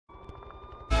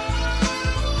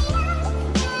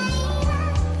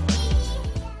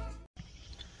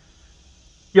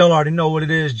Y'all already know what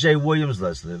it is. Jay Williams,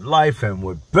 Let's Live Life, and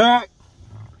we're back.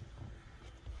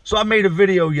 So I made a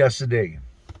video yesterday.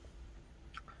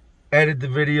 Edited the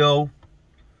video.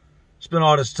 Spent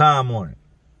all this time on it.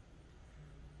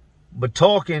 But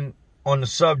talking on the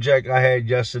subject I had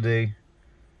yesterday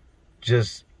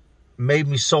just made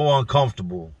me so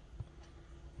uncomfortable.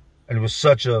 And it was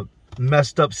such a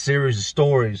messed up series of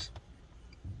stories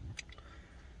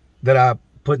that I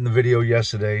put in the video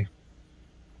yesterday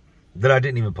that I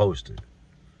didn't even post it.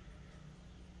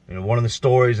 You know, one of the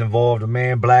stories involved a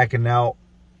man blacking out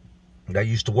that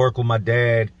used to work with my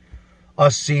dad.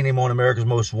 Us seeing him on America's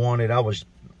Most Wanted. I was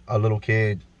a little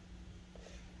kid.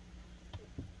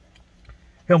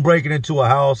 Him breaking into a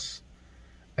house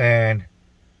and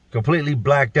completely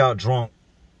blacked out drunk.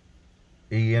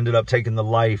 He ended up taking the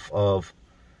life of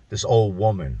this old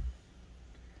woman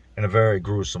in a very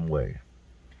gruesome way.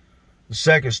 The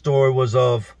second story was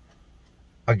of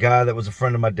a guy that was a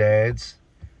friend of my dad's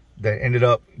that ended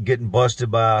up getting busted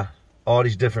by all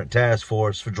these different task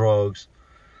force for drugs,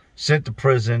 sent to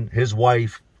prison. His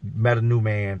wife met a new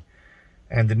man,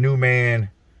 and the new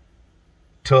man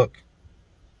took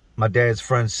my dad's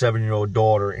friend's 7-year-old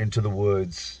daughter into the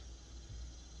woods,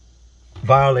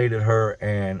 violated her,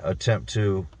 and attempted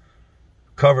to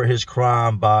cover his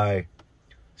crime by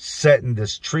setting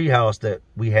this tree house that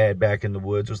we had back in the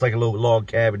woods. It was like a little log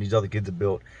cabin these other kids had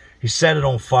built. He set it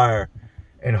on fire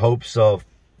in hopes of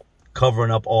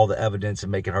covering up all the evidence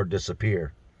and making her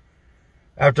disappear.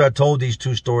 After I told these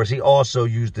two stories, he also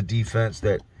used the defense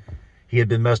that he had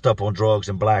been messed up on drugs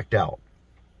and blacked out.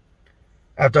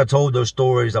 After I told those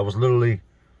stories, I was literally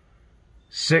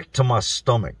sick to my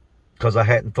stomach because I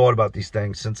hadn't thought about these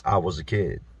things since I was a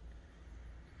kid.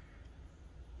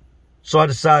 So I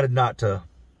decided not to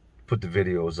put the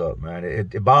videos up, man.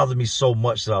 It bothered me so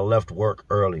much that I left work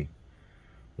early.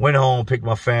 Went home, picked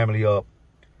my family up,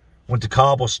 went to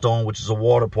Cobblestone, which is a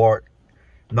water park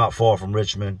not far from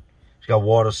Richmond. It's got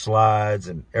water slides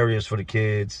and areas for the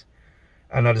kids.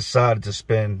 And I decided to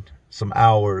spend some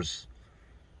hours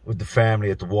with the family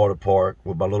at the water park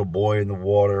with my little boy in the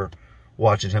water,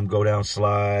 watching him go down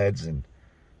slides and,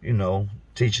 you know,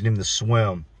 teaching him to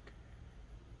swim.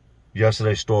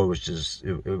 Yesterday's story was just,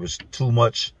 it was too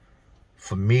much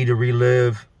for me to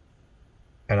relive.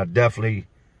 And I definitely,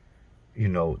 you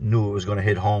know, knew it was going to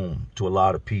hit home to a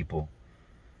lot of people.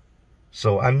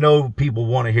 So I know people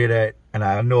want to hear that. And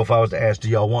I know if I was to ask, do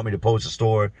y'all want me to post a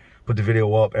story, put the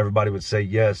video up, everybody would say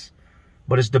yes.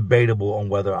 But it's debatable on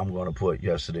whether I'm going to put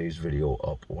yesterday's video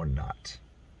up or not.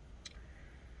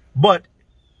 But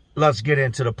let's get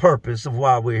into the purpose of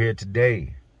why we're here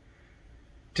today.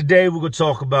 Today we're going to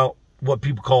talk about what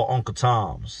people call Uncle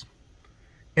Toms.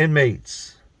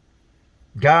 Inmates.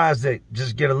 Guys that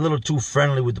just get a little too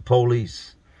friendly with the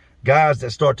police. Guys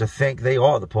that start to think they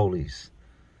are the police.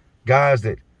 Guys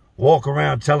that walk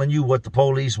around telling you what the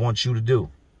police want you to do.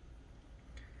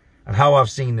 And how I've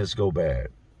seen this go bad.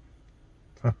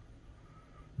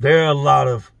 There are a lot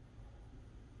of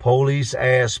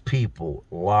police-ass people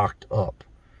locked up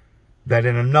that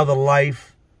in another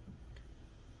life,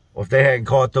 or if they hadn't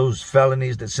caught those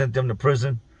felonies that sent them to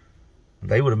prison,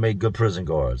 they would have made good prison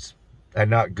guards. And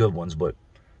not good ones, but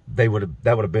that would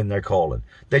have been their calling.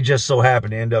 They just so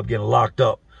happened to end up getting locked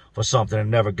up for something and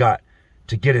never got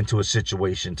to get into a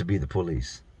situation to be the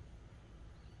police.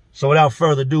 So without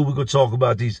further ado, we're going to talk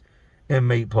about these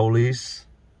inmate police.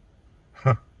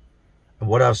 And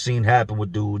what I've seen happen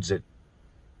with dudes that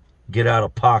get out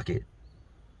of pocket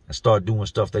and start doing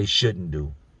stuff they shouldn't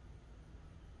do.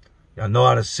 Y'all know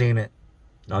I done seen it.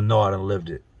 I know I done lived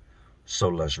it. So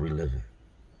let's relive it.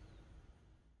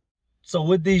 So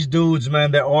with these dudes,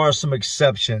 man, there are some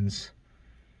exceptions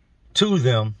to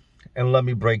them. And let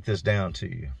me break this down to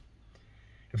you.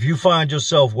 If you find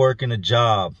yourself working a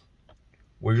job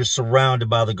where you're surrounded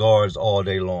by the guards all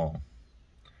day long,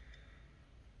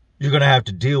 you're going to have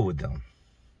to deal with them.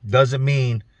 Doesn't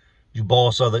mean you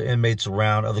boss other inmates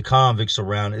around, other convicts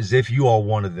around as if you are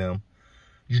one of them.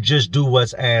 You just do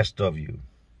what's asked of you.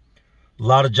 A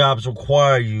lot of jobs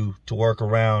require you to work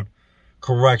around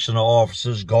correctional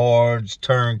officers, guards,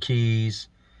 turnkeys,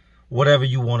 whatever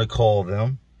you want to call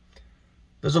them.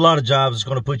 There's a lot of jobs that's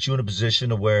going to put you in a position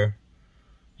to where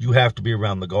you have to be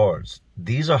around the guards.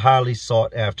 These are highly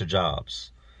sought after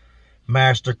jobs.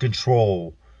 Master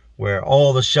control, where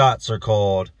all the shots are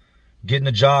called. Getting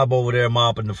a job over there,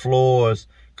 mopping the floors,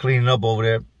 cleaning up over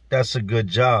there, that's a good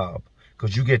job.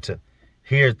 Because you get to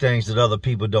hear things that other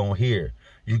people don't hear.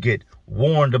 You get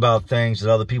warned about things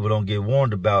that other people don't get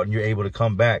warned about, and you're able to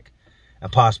come back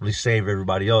and possibly save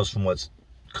everybody else from what's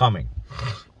coming.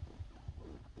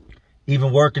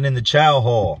 Even working in the chow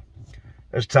hall,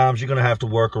 there's times you're going to have to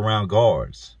work around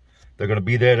guards. They're going to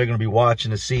be there. They're going to be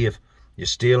watching to see if you're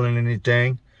stealing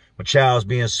anything. When chow's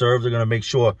being served, they're going to make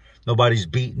sure nobody's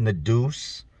beating the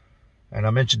deuce. And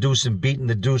I'm introducing beating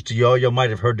the deuce to y'all. Y'all might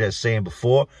have heard that saying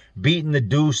before. Beating the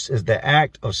deuce is the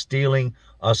act of stealing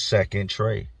a second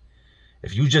tray.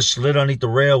 If you just slid underneath the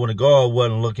rail when the guard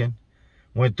wasn't looking,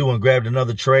 went through and grabbed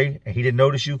another tray, and he didn't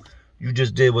notice you, you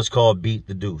just did what's called beat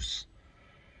the deuce.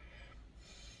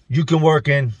 You can work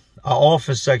in an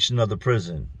office section of the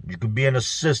prison. You can be an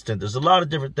assistant. There's a lot of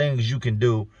different things you can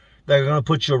do that are going to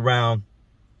put you around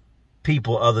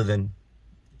people other than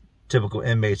typical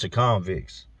inmates or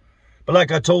convicts. But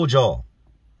like I told y'all,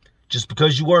 just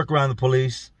because you work around the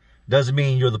police doesn't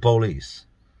mean you're the police.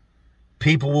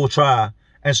 People will try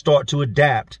and start to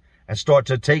adapt and start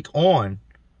to take on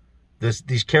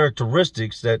these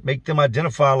characteristics that make them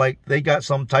identify like they got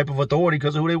some type of authority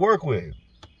because of who they work with.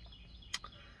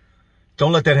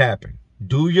 Don't let that happen.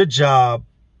 Do your job.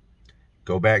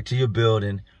 Go back to your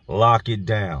building. Lock it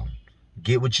down.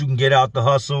 Get what you can get out the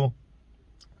hustle.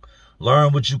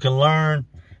 Learn what you can learn.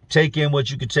 Take in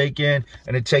what you can take in.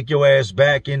 And then take your ass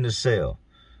back in the cell.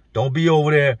 Don't be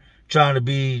over there trying to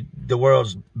be the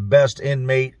world's best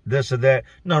inmate, this or that.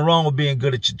 Nothing wrong with being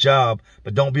good at your job.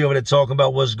 But don't be over there talking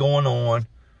about what's going on.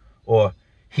 Or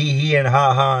he and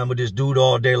ha-ha with this dude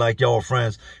all day like y'all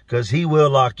friends. Because he will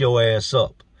lock your ass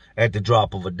up at the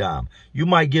drop of a dime. You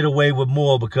might get away with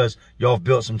more because y'all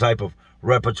built some type of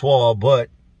repertoire. But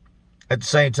at the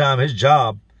same time, his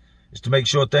job is to make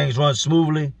sure things run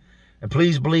smoothly. And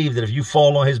please believe that if you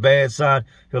fall on his bad side,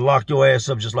 he'll lock your ass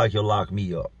up just like he'll lock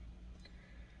me up.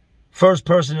 First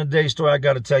person in today's story I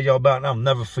got to tell y'all about, and I'll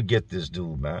never forget this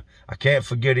dude, man. I can't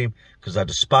forget him because I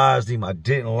despised him. I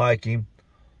didn't like him.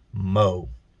 Mo.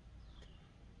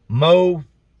 Mo,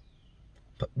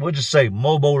 we'll just say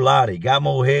Mobo Lottie. Got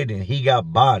more head than he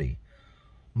got body.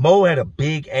 Mo had a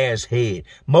big ass head.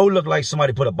 Mo looked like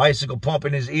somebody put a bicycle pump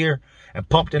in his ear and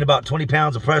pumped in about 20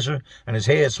 pounds of pressure, and his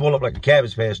head swelled up like a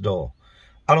Cabbage Patch doll.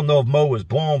 I don't know if Mo was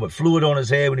born with fluid on his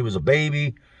head when he was a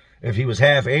baby, if he was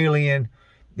half alien,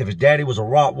 if his daddy was a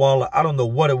Rottweiler. I don't know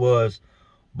what it was,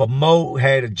 but Mo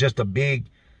had just a big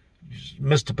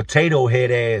Mr. Potato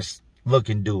Head ass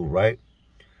looking dude, right?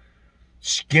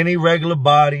 Skinny, regular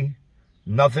body,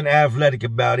 nothing athletic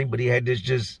about him, but he had this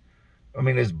this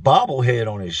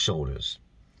bobblehead on his shoulders.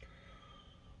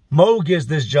 Mo gets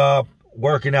this job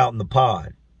working out in the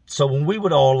pod. So when we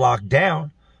would all lock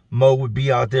down, Mo would be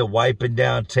out there wiping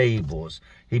down tables.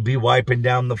 He'd be wiping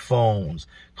down the phones,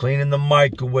 cleaning the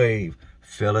microwave,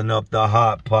 filling up the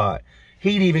hot pot.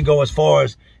 He'd even go as far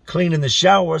as cleaning the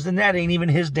showers, and that ain't even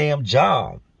his damn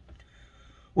job.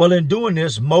 Well, in doing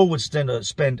this, Mo would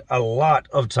spend a lot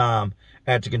of time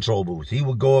at the control booth. He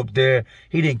would go up there.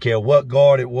 He didn't care what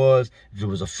guard it was. If it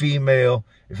was a female,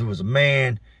 if it was a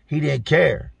man, he didn't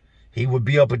care. He would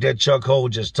be up at that chuck hole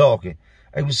just talking.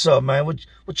 Hey, what's up, man?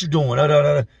 What you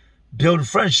doing? Building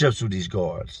friendships with these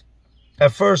guards.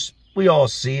 At first, we all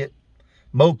see it.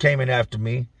 Mo came in after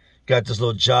me. Got this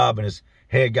little job, and his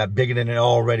head got bigger than it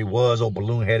already was. Old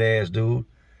balloon head ass dude.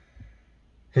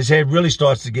 His head really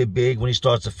starts to get big when he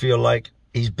starts to feel like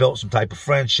he's built some type of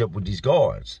friendship with these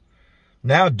guards.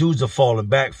 Now dudes are falling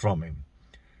back from him.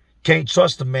 Can't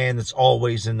trust a man that's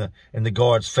always in the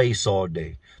guard's face all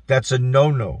day. That's a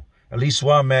no-no. At least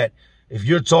where I'm at, if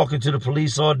you're talking to the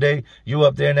police all day, you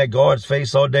up there in that guard's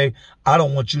face all day, I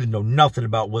don't want you to know nothing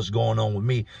about what's going on with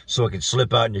me so it can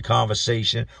slip out in your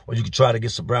conversation, or you can try to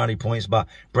get some brownie points by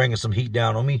bringing some heat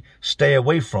down on me. Stay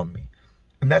away from me.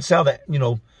 And that's how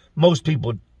most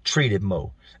people treated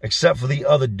Mo, except for the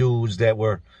other dudes that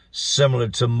were similar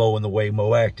to Mo in the way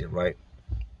Mo acted, right?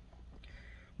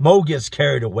 Mo gets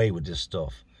carried away with this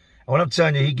stuff. And when I'm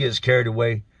telling you he gets carried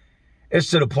away, it's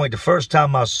to the point, the first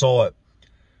time I saw it,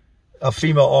 a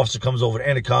female officer comes over the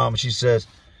intercom and she says,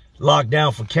 lock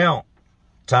down for count.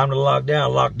 Time to lock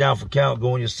down for count,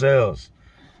 go in your cells.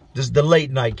 This is the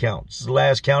late night count. This is the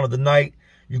last count of the night.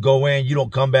 You go in, you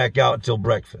don't come back out until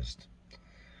breakfast.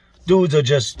 Dudes are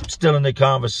just still in their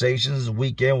conversations. It's a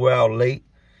weekend, we're out late.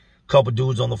 Couple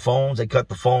dudes on the phones, they cut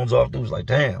the phones off. Dudes like,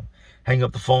 damn. Hang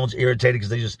up the phones, irritated because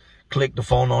they just click the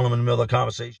phone on them in the middle of the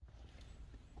conversation.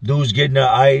 Dudes getting their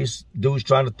ice. Dudes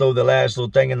trying to throw their last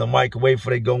little thing in the microwave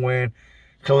before they go in.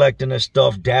 Collecting their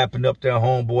stuff, dapping up their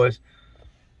homeboys.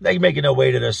 They making their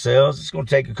way to their cells. It's going to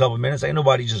take a couple minutes. Ain't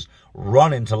nobody just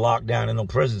running to lock down in no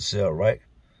prison cell, right?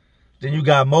 Then you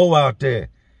got Mo out there.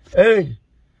 Hey,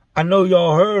 I know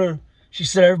y'all heard her. She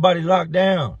said everybody locked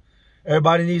down.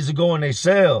 Everybody needs to go in their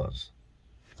cells.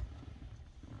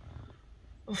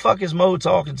 Who the fuck is Mo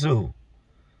talking to?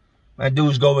 Man,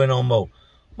 dudes go in on Mo.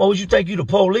 Mo, what you think you the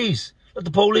police? Let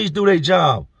the police do their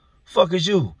job. Fuck is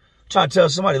you. Try to tell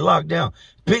somebody lock down.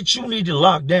 Bitch, you need to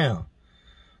lock down.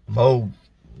 Mo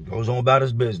goes on about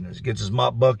his business. Gets his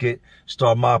mop bucket,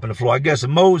 start mopping the floor. I guess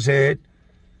in Mo's head,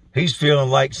 he's feeling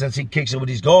like since he kicks it with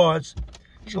these guards,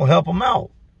 he's going to help them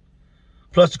out.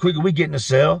 Plus, the quicker we get in the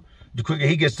cell, the quicker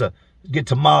he gets to get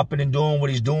to mopping and doing what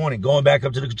he's doing and going back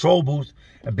up to the control booth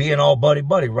and being all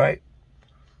buddy-buddy, right?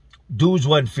 Dudes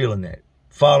wasn't feeling that.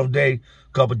 Following day,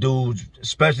 a couple dudes,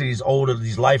 especially these older,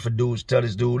 these lifer dudes, tell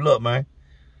this dude, look, man,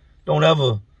 don't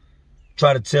ever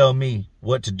try to tell me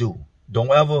what to do.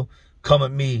 Don't ever come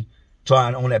at me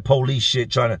trying on that police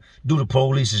shit, trying to do the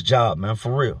police's job, man,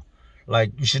 for real.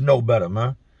 Like, you should know better,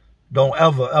 man. Don't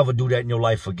ever do that in your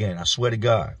life again. I swear to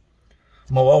God.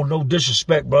 Mo, oh, no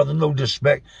disrespect, brother, no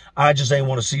disrespect. I just ain't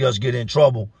want to see us get in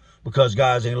trouble because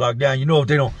guys ain't locked down. You know, if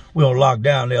we don't lock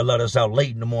down, they'll let us out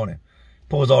late in the morning.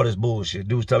 Pulls all this bullshit.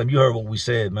 Dudes tell him, you heard what we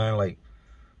said, man. Like,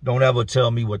 don't ever tell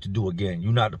me what to do again.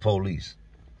 You're not the police.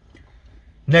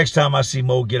 Next time I see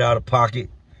Mo get out of pocket,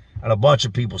 and a bunch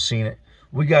of people seen it,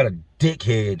 we got a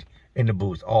dickhead in the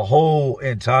booth. A whole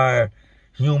entire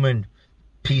human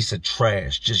piece of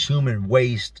trash. Just human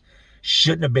waste.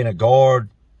 Shouldn't have been a guard.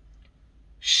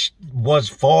 Was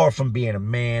far from being a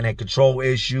man. Had control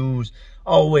issues.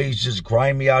 Always just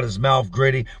grimy out his mouth,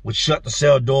 gritty. Would shut the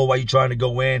cell door while you trying to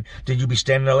go in. Then you be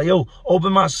standing there like, yo,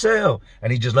 open my cell.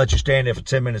 And he just let you stand there for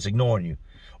 10 minutes ignoring you.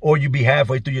 Or you be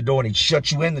halfway through your door and he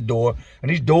shut you in the door.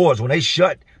 And these doors, when they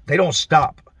shut, they don't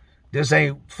stop. This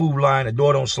ain't Food Line. The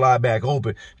door don't slide back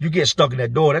open. You get stuck in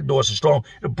that door's so strong,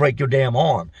 it'll break your damn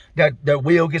arm. That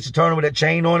wheel gets to turn with that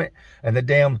chain on it, and the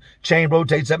damn chain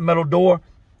rotates that metal door.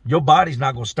 Your body's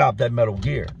not going to stop that metal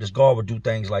gear. This guard would do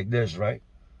things like this, right?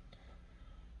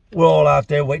 We're all out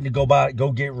there waiting to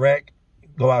go get wrecked,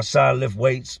 go outside, lift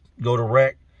weights, go to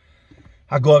wreck.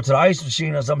 I go up to the ice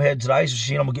machine. As I'm heading to the ice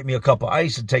machine, I'm going to get me a cup of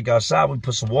ice and take outside. We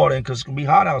put some water in because it's going to be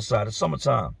hot outside. It's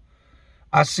summertime.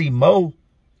 I see Mo,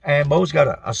 and Mo's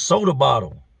got a soda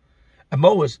bottle. And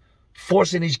Mo is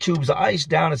forcing these cubes of ice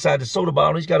down inside the soda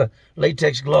bottle. He's got a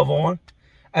latex glove on.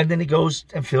 And then he goes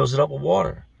and fills it up with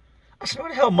water. I said,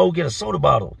 where the hell Mo get a soda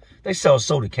bottle? They sell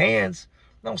soda cans.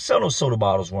 They don't sell no soda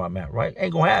bottles where I'm at, right?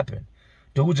 Ain't going to happen.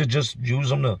 Dudes will just use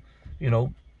them to,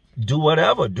 do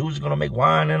whatever. Dudes are going to make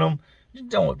wine in them.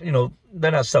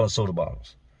 They're not selling soda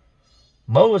bottles.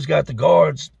 Mo has got the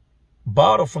guard's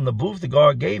bottle from the booth the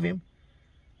guard gave him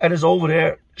and is over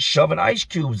there shoving ice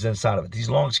cubes inside of it. These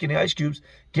long, skinny ice cubes,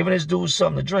 giving his dude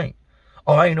something to drink.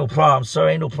 Oh, ain't no problem, sir.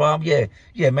 Ain't no problem.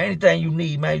 Yeah, man, anything you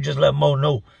need, man, you just let Mo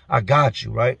know. I got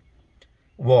you, right?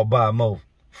 Walk by Mo.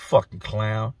 Fucking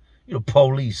clown. You the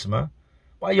police, man.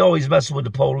 Why you always messing with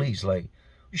the police? Like,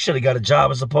 you should have got a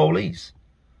job as a police.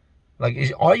 Like,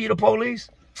 are you the police?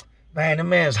 Man, the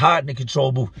man's hot in the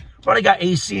control booth. Probably got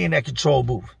AC in that control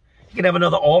booth. He can have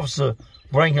another officer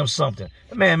bring him something.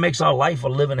 The man makes our life a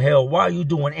living hell. Why are you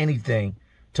doing anything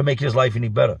to make his life any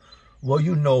better?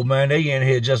 Well, man, they in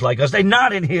here just like us. They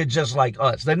not in here just like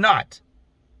us. They're not.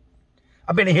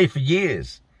 I've been in here for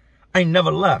years. I ain't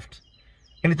never left.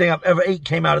 Anything I've ever ate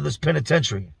came out of this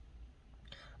penitentiary.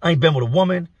 I ain't been with a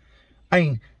woman. I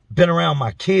ain't been around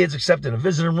my kids except in a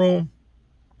visiting room.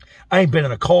 I ain't been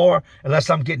in a car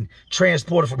unless I'm getting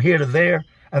transported from here to there.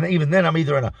 And even then, I'm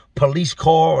either in a police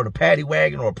car or a paddy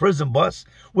wagon or a prison bus.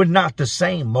 We're not the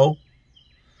same, Mo.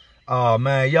 Oh,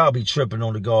 man, y'all be tripping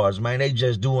on the guards, man. They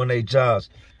just doing their jobs.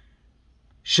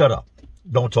 Shut up.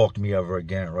 Don't talk to me ever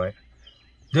again, right?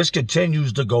 This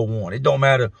continues to go on. It don't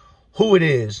matter who it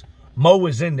is. Mo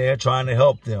is in there trying to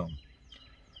help them.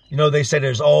 They say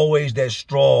there's always that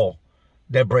straw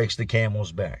that breaks the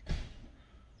camel's back.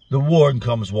 The warden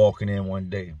comes walking in one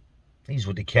day. He's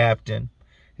with the captain.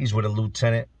 He's with a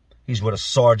lieutenant. He's with a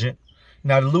sergeant.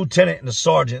 Now, the lieutenant and the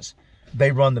sergeants,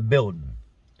 they run the building.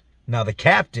 Now, the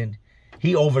captain,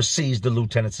 he oversees the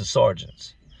lieutenants and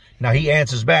sergeants. Now, he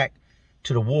answers back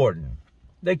to the warden.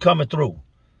 They coming through.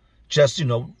 Just, you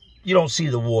don't see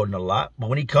the warden a lot. But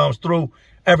when he comes through,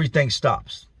 everything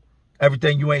stops.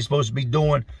 Everything you ain't supposed to be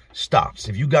doing stops.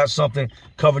 If you got something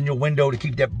covering your window to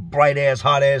keep that bright-ass,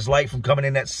 hot-ass light from coming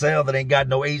in that cell that ain't got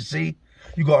no AC,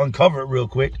 you got to uncover it real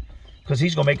quick because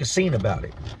he's going to make a scene about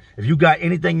it. If you got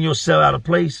anything in your cell out of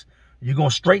place, you're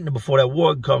going to straighten it before that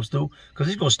warden comes through because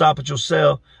he's going to stop at your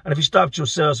cell. And if he stops at your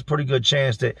cell, it's a pretty good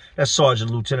chance that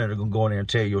sergeant lieutenant are going to go in there and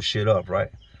tear your shit up,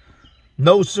 right?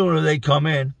 No sooner they come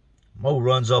in, Mo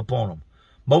runs up on them.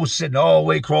 Mo's sitting all the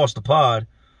way across the pod.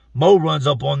 Mo runs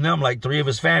up on them like 4 of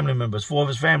his family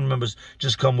members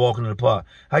just come walking to the pod.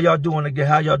 How y'all doing today?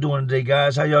 How y'all doing today,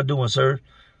 guys? How y'all doing, sir?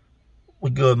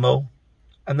 We good, Mo.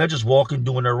 And they're just walking,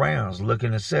 doing their rounds,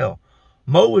 looking to sell.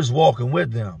 Mo is walking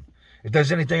with them. If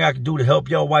there's anything I can do to help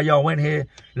y'all while y'all in here,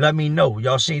 let me know.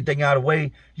 Y'all see anything out of the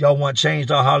way, y'all want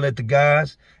changed, I'll holler at the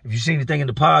guys. If you see anything in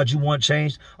the pod you want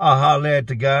changed, I'll holler at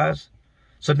the guys.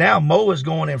 So now Mo is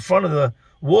going in front of the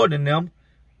warden and them,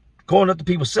 going up to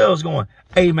people's cells going,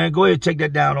 hey, man, go ahead and take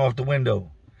that down off the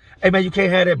window. Hey, man, you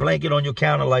can't have that blanket on your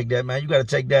counter like that, man. You got to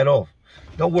take that off.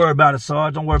 Don't worry about it,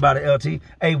 Sarge. Don't worry about it, LT.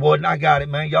 Hey, warden, I got it,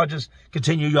 man. Y'all just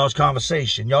continue y'all's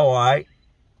conversation. Y'all all right?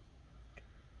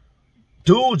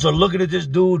 Dudes are looking at this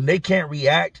dude, and they can't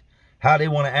react how they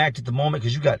want to act at the moment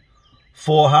because you got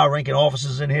 4 high-ranking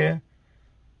officers in here.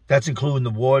 That's including the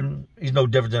warden. He's no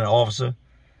different than an officer.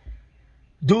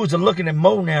 Dudes are looking at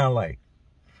Mo now like,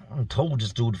 I told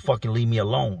this dude to fucking leave me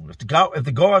alone. If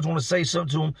the guards want to say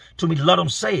something to me, let them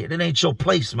say it. It ain't your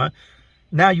place, man.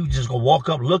 Now you just gonna walk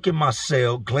up, look in my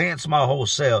cell, glance my whole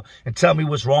cell, and tell me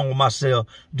what's wrong with my cell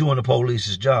doing the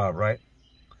police's job, right?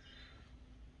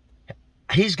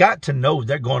 He's got to know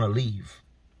they're gonna leave.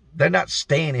 They're not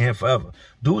staying in here forever.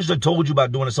 Dudes that told you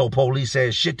about doing this old police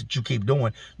ass shit that you keep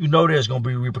doing, you know there's gonna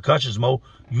be repercussions, Mo.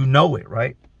 You know it,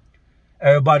 right?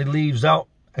 Everybody leaves out,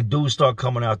 and dudes start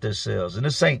coming out their cells. And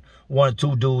this ain't 1 or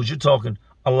 2 dudes. You're talking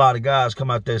a lot of guys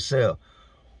come out their cell.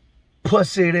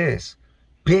 Pussy this.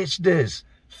 Bitch this.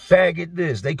 Faggot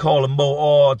this. They call him Mo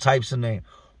all types of names.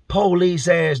 Police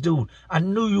ass dude. I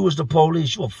knew you was the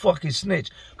police. You a fucking snitch.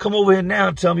 Come over here now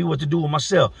and tell me what to do with my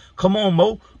cell. Come on,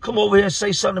 Mo. Come over here and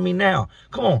say something to me now.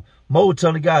 Come on. Mo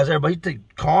telling the guys, everybody,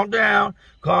 calm down.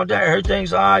 Calm down.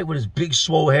 Everything's all right with his big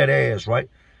swole head ass, right?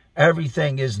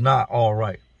 Everything is not all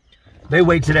right. They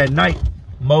wait till that night.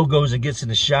 Mo goes and gets in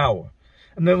the shower.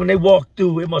 And then when they walk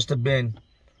through, it must have been,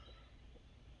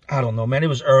 I don't know, man. It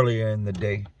was earlier in the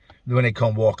day when they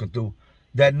come walking through.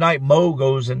 That night, Mo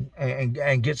goes and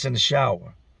gets in the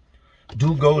shower.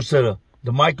 Dude goes to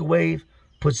the microwave,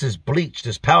 puts this bleach,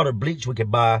 this powdered bleach we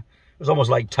could buy. It was almost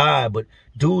like Tide, but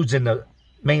dudes in the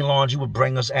main laundry would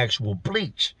bring us actual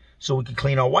bleach so we could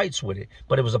clean our whites with it.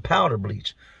 But it was a powder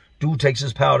bleach. Dude takes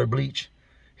his powder bleach,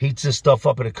 heats this stuff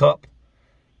up in a cup,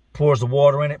 pours the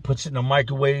water in it, puts it in the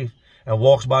microwave, and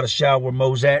walks by the shower where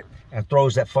Mo's at and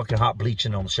throws that fucking hot bleach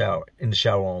in the shower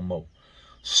on Mo.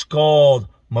 Scald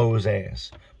Mo's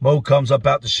ass. Mo comes up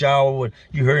out the shower.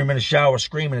 You hear him in the shower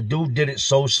screaming. The dude did it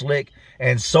so slick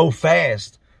and so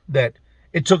fast that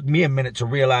it took me a minute to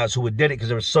realize who had did it because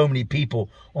there were so many people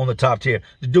on the top tier.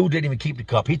 The dude didn't even keep the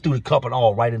cup. He threw the cup and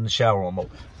all right in the shower on Mo.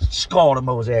 Scalded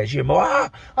Mo's ass. You hear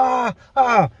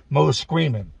Mo, Mo's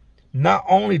screaming. Not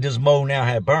only does Mo now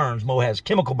have burns, Mo has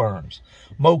chemical burns.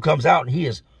 Mo comes out and he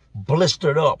is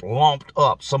blistered up, lumped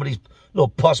up. Some of these little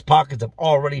pus pockets have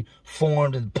already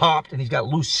formed and popped, and he's got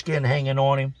loose skin hanging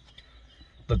on him.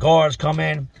 The guards come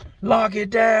in, lock it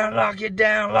down, lock it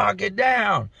down, lock it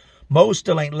down. Mo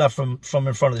still ain't left from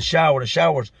in front of the shower. The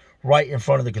shower's right in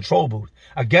front of the control booth.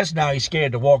 I guess now he's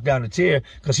scared to walk down the tier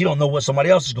because he don't know what somebody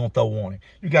else is going to throw on him.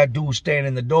 You got dudes standing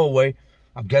in the doorway.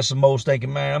 I'm guessing Mo's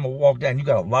thinking, man, I'm going to walk down. You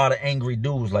got a lot of angry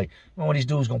dudes. Like, one of these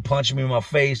dudes going to punch me in my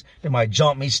face. They might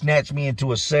jump me, snatch me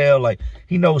into a cell. Like,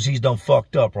 he knows he's done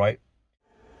fucked up, right?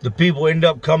 The people end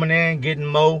up coming in, getting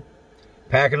Mo,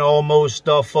 packing all Mo's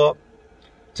stuff up,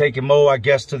 taking Mo, I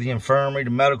guess, to the infirmary, the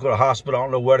medical, the hospital. I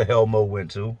don't know where the hell Mo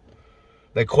went to.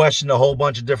 They questioned a whole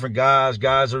bunch of different guys.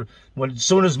 As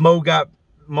soon as Mo got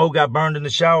burned in the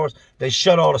showers, they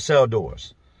shut all the cell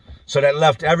doors. So that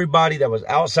left everybody that was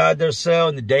outside their cell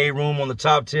in the day room on the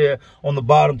top tier, on the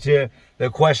bottom tier. They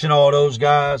questioned all those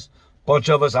guys. Bunch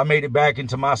of us, I made it back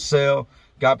into my cell,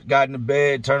 got in the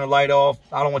bed, turned the light off.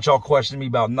 I don't want y'all questioning me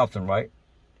about nothing, right?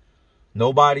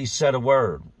 Nobody said a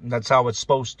word. That's how it's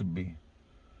supposed to be.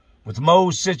 With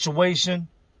Mo's situation,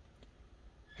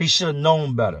 he should have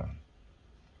known better.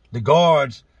 The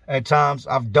guards, at times,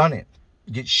 I've done it,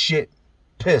 get shit,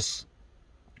 piss,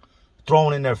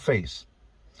 thrown in their face.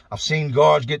 I've seen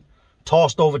guards get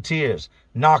tossed over tiers,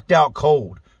 knocked out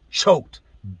cold, choked,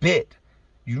 bit.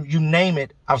 You name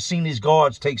it. I've seen these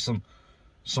guards take some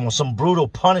brutal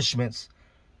punishments,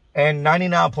 and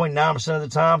 99.9% of the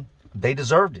time, they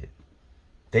deserved it.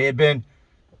 They had been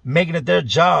making it their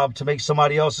job to make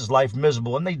somebody else's life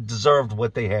miserable, and they deserved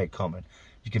what they had coming.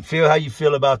 You can feel how you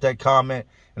feel about that comment,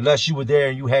 unless you were there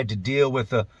and you had to deal with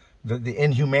the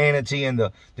inhumanity and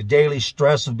the daily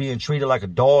stress of being treated like a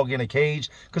dog in a cage,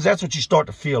 because that's what you start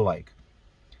to feel like.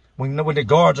 When the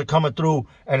guards are coming through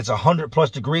and it's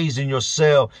 100+ degrees in your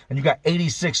cell and you got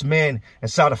 86 men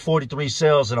inside of 43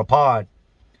 cells in a pod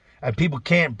and people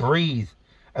can't breathe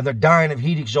and they're dying of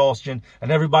heat exhaustion,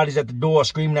 and everybody's at the door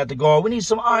screaming at the guard, we need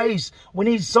some ice, we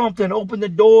need something, open the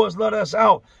doors, let us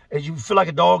out. And you feel like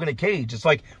a dog in a cage. It's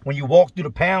like when you walk through the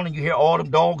pound and you hear all them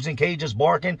dogs in cages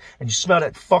barking, and you smell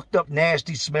that fucked up,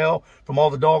 nasty smell from all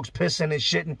the dogs pissing and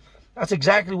shitting. That's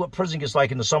exactly what prison gets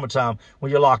like in the summertime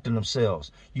when you're locked in them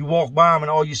cells. You walk by them and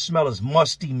all you smell is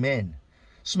musty men.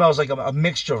 Smells like a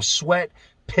mixture of sweat,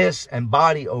 piss, and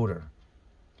body odor.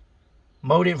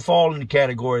 Mo didn't fall in the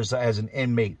category as an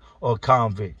inmate or a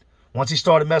convict. Once he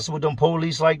started messing with them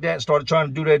police like that, started trying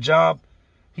to do their job,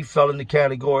 he fell in the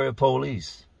category of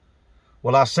police.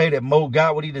 Will I say that Mo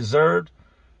got what he deserved?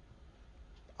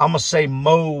 I'm going to say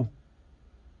Mo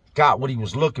got what he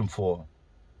was looking for.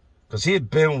 Because he had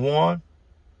been one,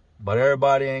 but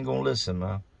everybody ain't going to listen,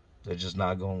 man. They're just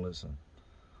not going to listen.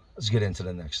 Let's get into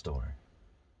the next story.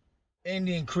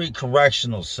 Indian Creek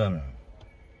Correctional Center.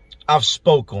 I've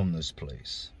spoke on this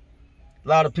place. A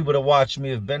lot of people that watch me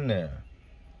have been there.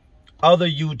 Other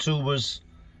YouTubers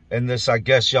in this, I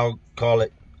guess y'all call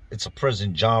it, it's a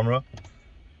prison genre,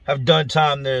 have done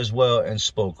time there as well and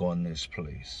spoke on this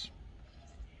place.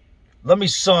 Let me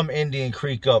sum Indian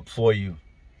Creek up for you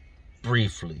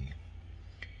briefly.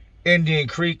 Indian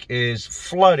Creek is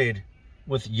flooded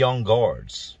with young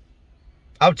guards.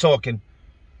 I'm talking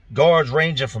guards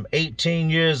ranging from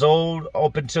 18 years old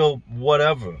up until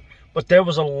whatever. But there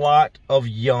was a lot of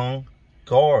young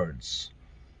guards.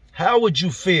 How would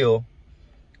you feel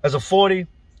as a 40,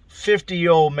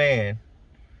 50-year-old man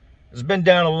that's been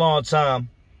down a long time,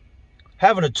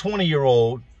 having a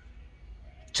 20-year-old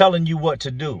telling you what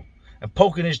to do and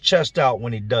poking his chest out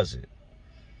when he does it?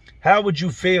 How would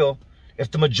you feel if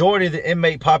the majority of the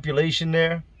inmate population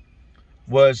there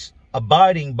was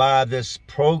abiding by this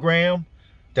program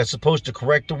that's supposed to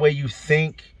correct the way you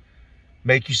think,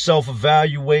 make you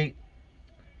self-evaluate,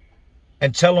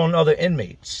 and tell on other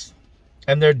inmates?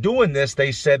 And they're doing this,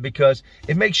 they said, because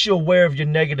it makes you aware of your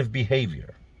negative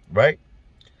behavior, right?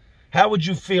 How would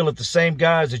you feel if the same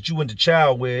guys that you went to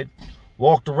chow with,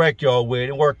 walked the rec yard with,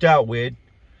 and worked out with,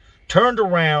 turned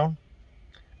around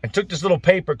and took this little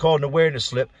paper called an awareness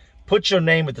slip, put your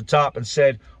name at the top and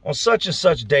said, on such and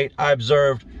such date, I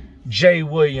observed Jay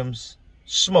Williams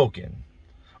smoking.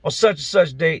 On such and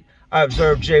such date, I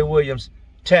observed Jay Williams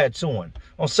tattooing.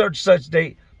 On such and such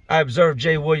date, I observed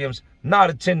Jay Williams not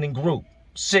attending group,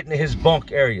 sitting in his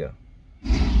bunk area.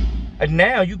 And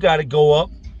now you got to go up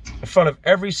in front of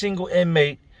every single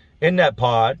inmate in that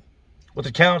pod with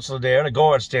a counselor there and a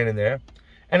guard standing there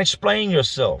and explain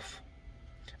yourself.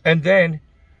 And then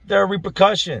there are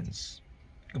repercussions.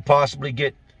 You could possibly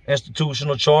get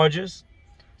institutional charges.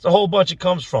 There's a whole bunch that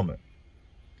comes from it.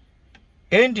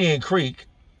 Indian Creek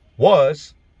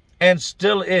was and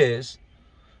still is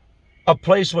a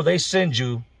place where they send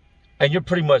you and you're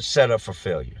pretty much set up for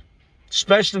failure.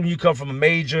 Especially when you come from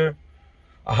a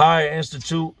higher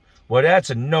institute, where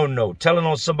that's a no-no. Telling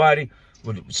on somebody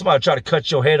try to cut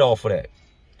your head off for that.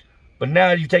 But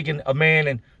now you've taken a man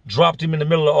and dropped him in the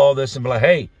middle of all this and be like,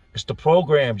 hey, it's the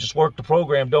program. Just work the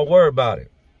program. Don't worry about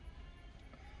it.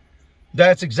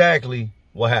 That's exactly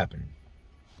what happened.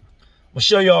 I'm going to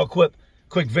show y'all a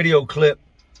quick video clip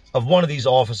of one of these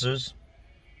officers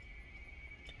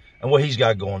and what he's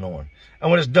got going on. And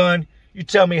when it's done, you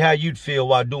tell me how you'd feel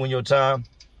while doing your time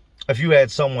if you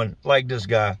had someone like this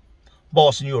guy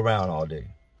bossing you around all day.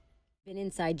 Been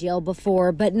inside jail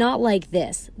before, but not like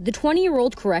this. The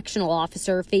 20-year-old correctional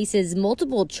officer faces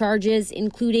multiple charges,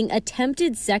 including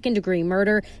attempted second-degree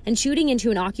murder and shooting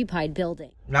into an occupied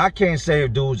building. Now, I can't say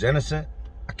if dude's innocent.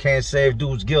 I can't say if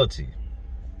dude's guilty.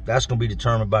 That's going to be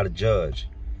determined by the judge.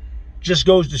 Just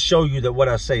goes to show you that what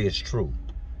I say is true.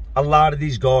 A lot of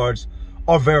these guards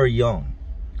are very young.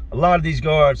 A lot of these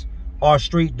guards are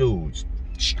street dudes,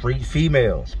 street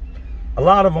females. A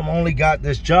lot of them only got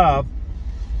this job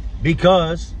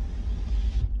because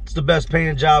it's the best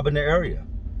paying job in the area.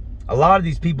 A lot of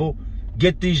these people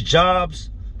get these jobs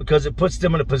because it puts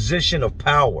them in a position of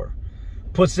power,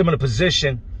 puts them in a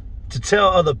position to tell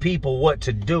other people what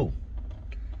to do.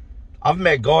 I've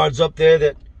met guards up there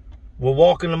that were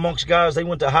walking amongst guys they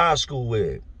went to high school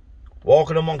with,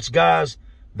 walking amongst guys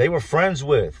they were friends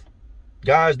with,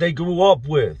 guys they grew up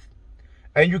with.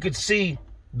 And you could see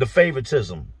the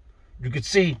favoritism. You could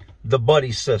see the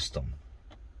buddy system.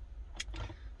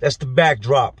 That's the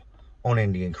backdrop on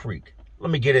Indian Creek.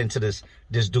 Let me get into this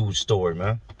dude's story,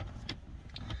 man.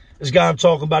 This guy I'm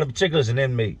talking about in particular is an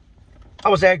inmate. I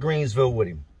was at Greensville with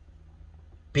him.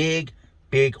 Big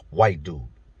white dude.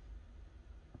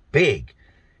 Big.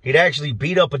 He'd actually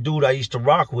beat up a dude I used to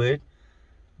rock with.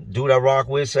 Dude I rock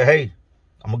with said, hey,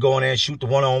 I'm going to go in there and shoot the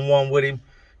one-on-one with him.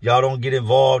 Y'all don't get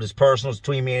involved. It's personal. It's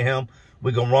between me and him.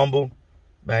 We gonna rumble.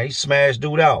 Man, he smashed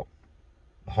dude out.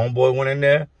 Homeboy went in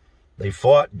there. They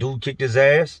fought. Dude kicked his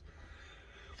ass.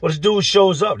 Well, this dude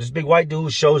shows up. This big white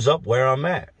dude shows up where I'm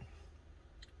at.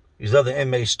 These other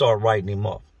inmates start writing him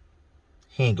up.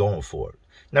 He ain't going for it.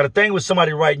 Now, the thing with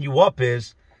somebody writing you up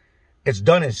is it's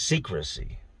done in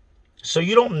secrecy. So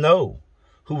you don't know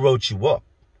who wrote you up.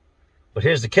 But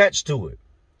here's the catch to it.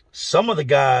 Some of the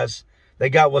guys, they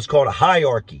got what's called a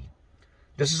hierarchy.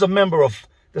 This is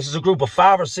a group of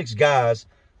 5 or 6 guys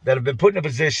that have been put in a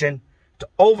position to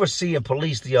oversee and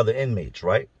police the other inmates,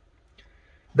 right?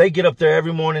 They get up there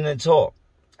every morning and talk.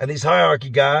 And these hierarchy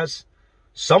guys,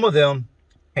 some of them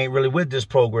ain't really with this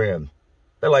program.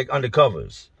 They're like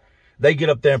undercovers. They get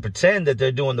up there and pretend that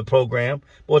they're doing the program,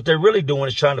 but what they're really doing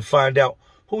is trying to find out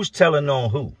who's telling on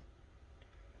who.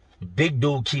 Big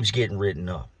dude keeps getting written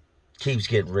up. Keeps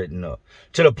getting written up.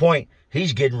 To the point,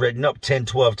 he's getting written up 10,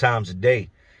 12 times a day.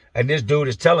 And this dude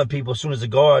is telling people as soon as the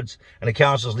guards and the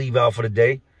counselors leave out for the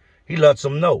day, he lets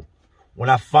them know. When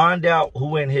I find out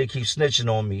who in here keeps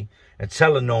snitching on me and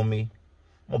telling on me,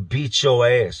 I'm going to beat your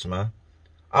ass, man.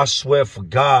 I swear for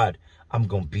God, I'm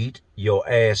going to beat your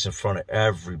ass in front of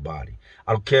everybody.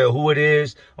 I don't care who it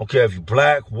is. I don't care if you're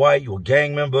black, white, you're a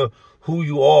gang member, who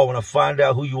you are. When I find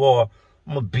out who you are,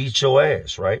 I'm going to beat your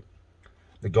ass, right?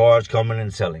 The guards come in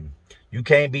and tell him, you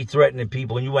can't be threatening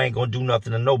people and you ain't going to do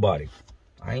nothing to nobody.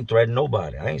 I ain't threatening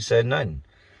nobody. I ain't said nothing.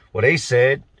 Well, they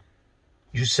said,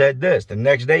 you said this. The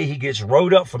next day, he gets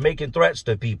wrote up for making threats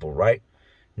to people, right?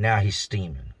 Now he's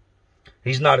steaming.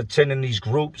 He's not attending these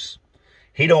groups.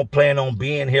 He don't plan on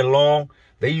being here long.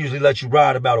 They usually let you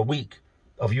ride about a week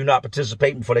of you not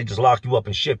participating before they just lock you up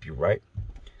and ship you, right?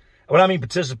 When I mean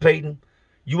participating,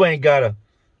 you ain't got to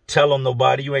tell on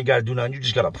nobody. You ain't got to do nothing. You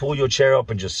just got to pull your chair up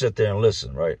and just sit there and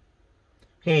listen, right?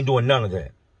 He ain't doing none of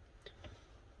that.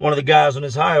 One of the guys on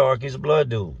his hierarchy is a blood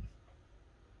dude.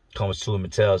 Comes to him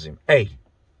and tells him, hey,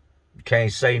 you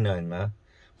can't say nothing, man.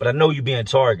 But I know you being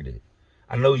targeted.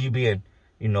 I know you being,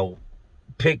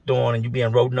 picked on and you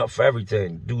being written up for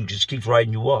everything. Dude just keeps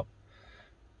writing you up.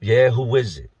 Yeah, who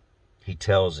is it? He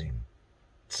tells him.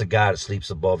 It's a guy that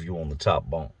sleeps above you on the top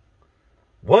bunk.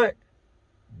 What?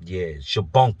 Yeah, it's your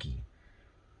bunkie.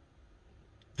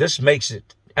 This makes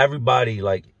it, everybody,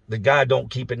 like, the guy don't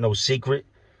keep it no secret.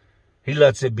 He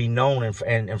lets it be known in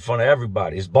front of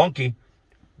everybody. His bunkie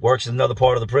works in another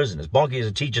part of the prison. His bunkie is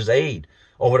a teacher's aide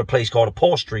over at a place called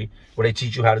upholstery where they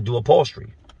teach you how to do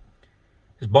upholstery.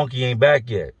 His bunkie ain't back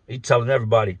yet. He's telling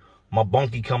everybody, my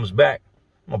bunkie comes back,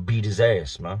 I'm going to beat his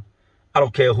ass, man. I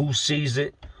don't care who sees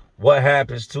it, what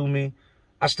happens to me.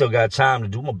 I still got time to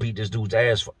do. I'm going to beat this dude's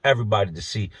ass for everybody to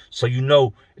see. So you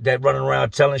know that running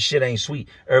around telling shit ain't sweet.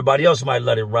 Everybody else might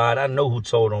let it ride. I know who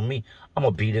told on me. I'm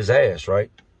going to beat his ass,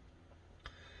 right?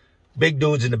 Big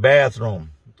dude's in the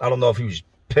bathroom. I don't know if he was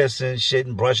pissing,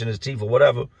 shitting, brushing his teeth or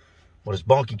whatever. But his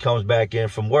bunkie comes back in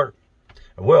from work.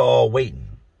 And we're all waiting.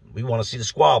 We want to see the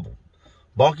squabble.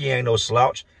 Bunkie ain't no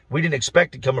slouch. We didn't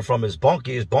expect it coming from his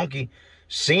bunkie. His bunkie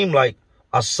seemed like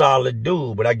a solid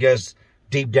dude. But I guess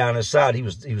deep down inside, he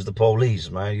was the police,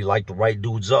 man. He liked to write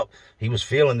dudes up. He was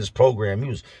feeling this program.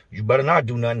 You better not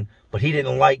do nothing. But he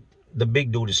didn't like the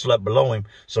big dude that slept below him.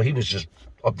 So he was just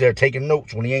up there taking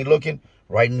notes when he ain't looking.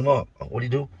 Writing them up. What'd he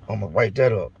do? I'm going to write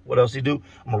that up. What else he do?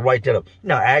 I'm going to write that up. You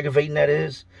know how aggravating that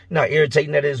is? You know how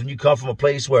irritating that is when you come from a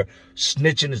place where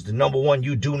snitching is the #1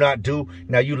 you do not do.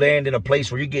 Now you land in a place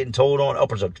where you're getting told on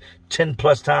upwards of 10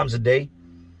 plus times a day.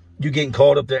 You're getting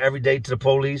called up there every day to the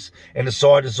police and the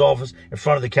sergeant's office in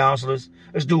front of the counselors.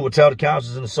 This dude will tell the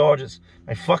counselors and the sergeants,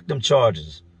 man, fuck them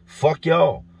charges. Fuck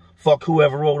y'all. Fuck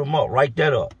whoever wrote them up. Write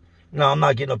that up. No, I'm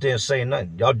not getting up there and saying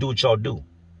nothing. Y'all do what y'all do.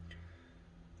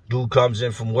 Dude comes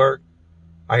in from work.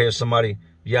 I hear somebody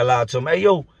yell out to him, hey,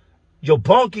 yo, your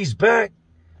bunkie's back.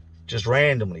 Just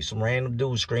randomly. Some random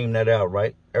dude screamed that out,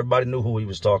 right? Everybody knew who he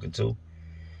was talking to.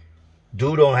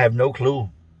 Dude don't have no clue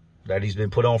that he's been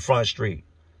put on Front Street.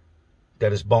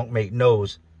 That his bunkmate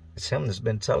knows it's him that's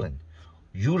been telling.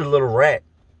 You the little rat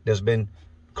that's been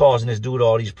causing this dude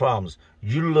all these problems.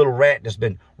 You the little rat that's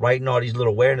been writing all these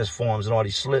little awareness forms and all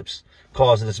these slips,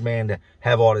 causing this man to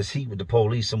have all this heat with the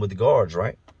police and with the guards,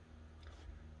 right?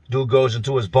 Dude goes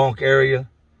into his bunk area,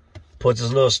 puts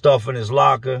his little stuff in his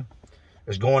locker,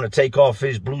 is going to take off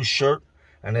his blue shirt,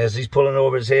 and as he's pulling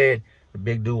over his head, the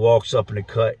big dude walks up in the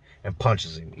cut and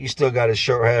punches him. He still got his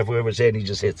shirt halfway over his head, and he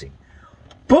just hits him.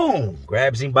 Boom!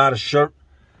 Grabs him by the shirt,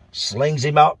 slings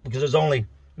him out, because there's only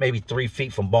maybe 3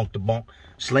 feet from bunk to bunk,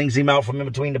 slings him out from in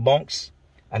between the bunks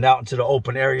and out into the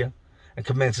open area, and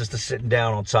commences to sitting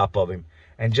down on top of him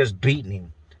and just beating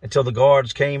him until the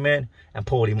guards came in and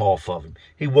pulled him off of him.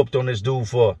 He whooped on this dude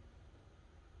for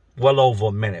Well over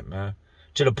a minute, man.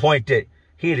 To the point that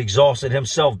he had exhausted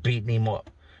himself beating him up.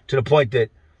 To the point that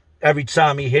every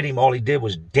time he hit him, all he did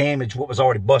was damage what was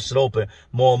already busted open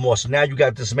more and more. So now you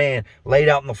got this man laid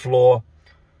out on the floor.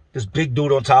 This big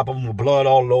dude on top of him with blood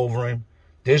all over him.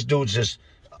 This dude's just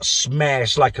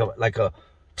smashed like a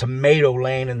tomato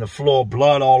laying in the floor,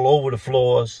 blood all over the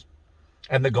floors.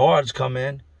 And the guards come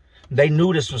in. They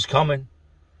knew this was coming.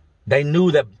 They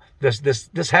knew that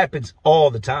this happens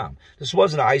all the time. This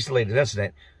wasn't an isolated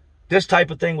incident. This type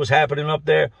of thing was happening up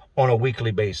there on a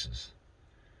weekly basis.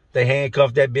 They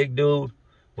handcuffed that big dude,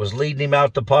 was leading him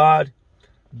out the pod.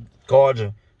 Guards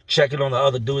are checking on the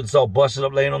other dude that's all busted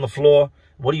up laying on the floor.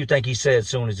 What do you think he said as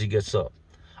soon as he gets up?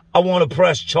 I want to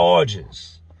press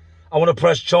charges. I want to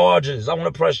press charges. I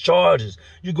want to press charges.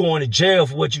 You're going to jail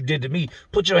for what you did to me.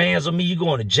 Put your hands on me. You're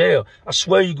going to jail. I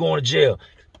swear you're going to jail.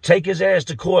 Take his ass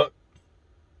to court.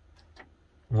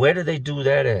 Where did they do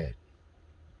that at?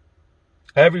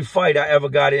 Every fight I ever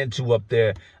got into up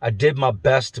there, I did my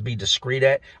best to be discreet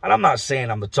at. And I'm not saying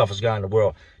I'm the toughest guy in the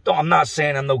world. No, I'm not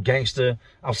saying I'm no gangster.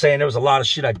 I'm saying there was a lot of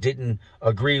shit I didn't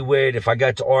agree with. If I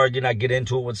got to arguing, I get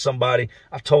into it with somebody.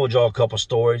 I've told y'all a couple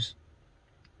stories.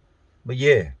 But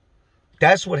yeah,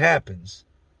 that's what happens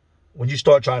when you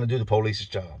start trying to do the police's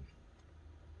job.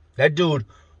 That dude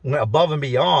went above and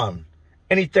beyond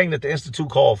anything that the Institute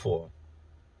called for.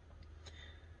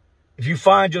 If you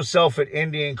find yourself at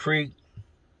Indian Creek,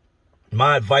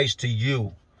 my advice to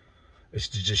you is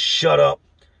to just shut up,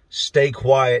 stay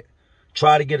quiet,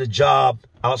 try to get a job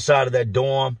outside of that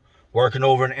dorm, working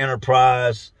over an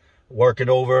enterprise, working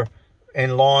over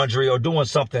in laundry, or doing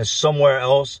something somewhere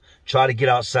else. Try to get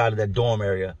outside of that dorm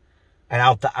area and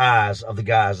out the eyes of the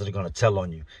guys that are going to tell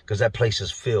on you, because that place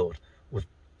is filled with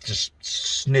just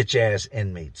snitch-ass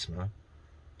inmates, man.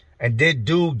 And did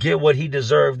dude get what he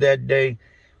deserved that day?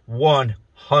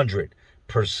 100%.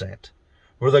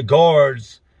 Were the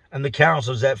guards and the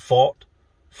counselors at fault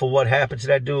for what happened to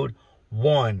that dude?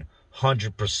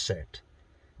 100%.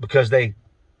 Because they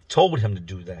told him to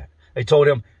do that. They told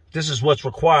him, this is what's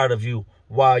required of you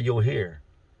while you're here.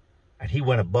 And he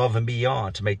went above and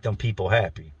beyond to make them people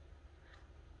happy.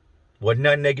 Wasn't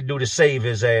nothing they could do to save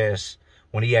his ass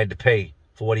when he had to pay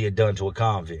for what he had done to a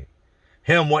convict.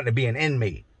 Him wanting to be an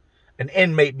inmate. An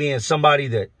inmate being somebody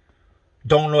that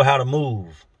don't know how to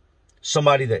move.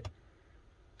 Somebody that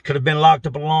could have been locked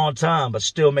up a long time, but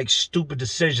still makes stupid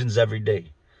decisions every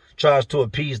day. Tries to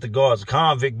appease the guards. A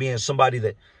convict being somebody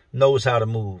that knows how to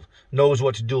move, knows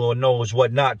what to do or knows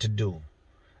what not to do.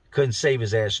 Couldn't save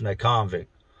his ass from that convict.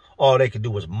 All they could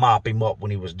do was mop him up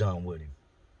when he was done with him.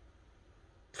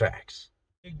 Facts.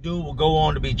 Big dude will go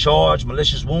on to be charged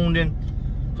malicious wounding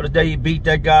for the day he beat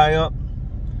that guy up.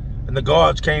 And the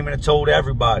guards came in and told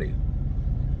everybody.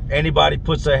 Anybody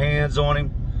puts their hands on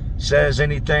him, says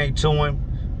anything to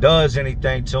him, does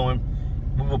anything to him,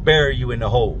 we will bury you in the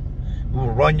hole. We will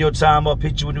run your time up,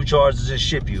 hit you with new charges, and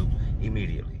ship you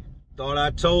immediately. Thought I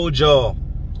told y'all,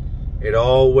 it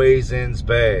always ends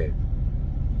bad.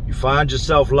 You find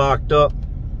yourself locked up,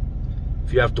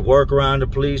 if you have to work around the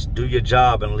police, do your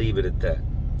job and leave it at that.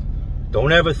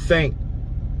 Don't ever think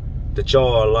that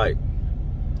y'all are alike.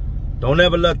 Don't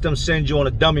ever let them send you on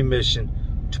a dummy mission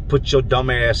to put your dumb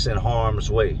ass in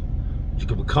harm's way. You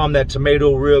can become that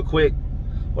tomato real quick,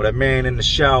 or that man in the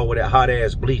shower with that hot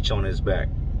ass bleach on his back.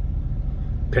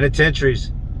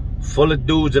 Penitentiaries full of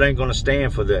dudes that ain't gonna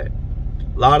stand for that.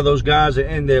 A lot of those guys are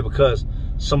in there because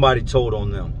somebody told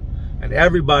on them. And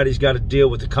everybody's got to deal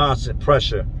with the constant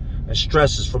pressure and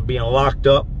stresses from being locked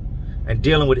up and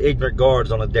dealing with ignorant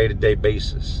guards on a day-to-day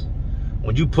basis.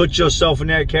 When you put yourself in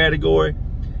that category,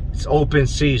 it's open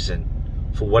season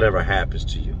for whatever happens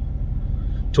to you.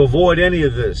 To avoid any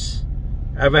of this,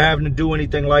 ever having to do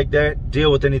anything like that,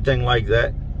 deal with anything like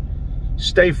that,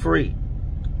 stay free.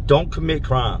 Don't commit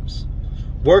crimes.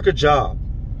 Work a job.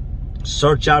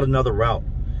 Search out another route.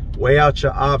 Weigh out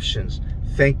your options.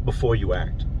 Think before you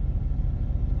act.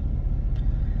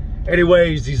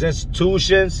 Anyways, these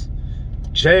institutions,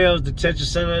 jails, detention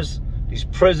centers, these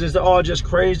prisons, they're all just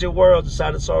crazy worlds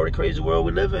inside this already crazy world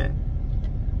we live in.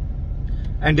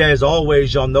 And as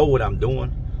always, y'all know what I'm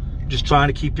doing. I'm just trying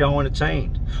to keep y'all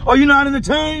entertained. Are you not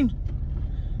entertained?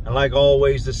 And like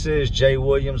always, this is Jay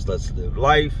Williams. Let's live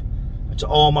life. And to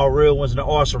all my real ones, and there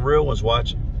are some real ones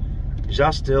watching,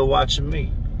 y'all still watching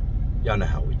me. Y'all know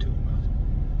how we do,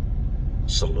 man.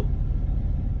 Salute.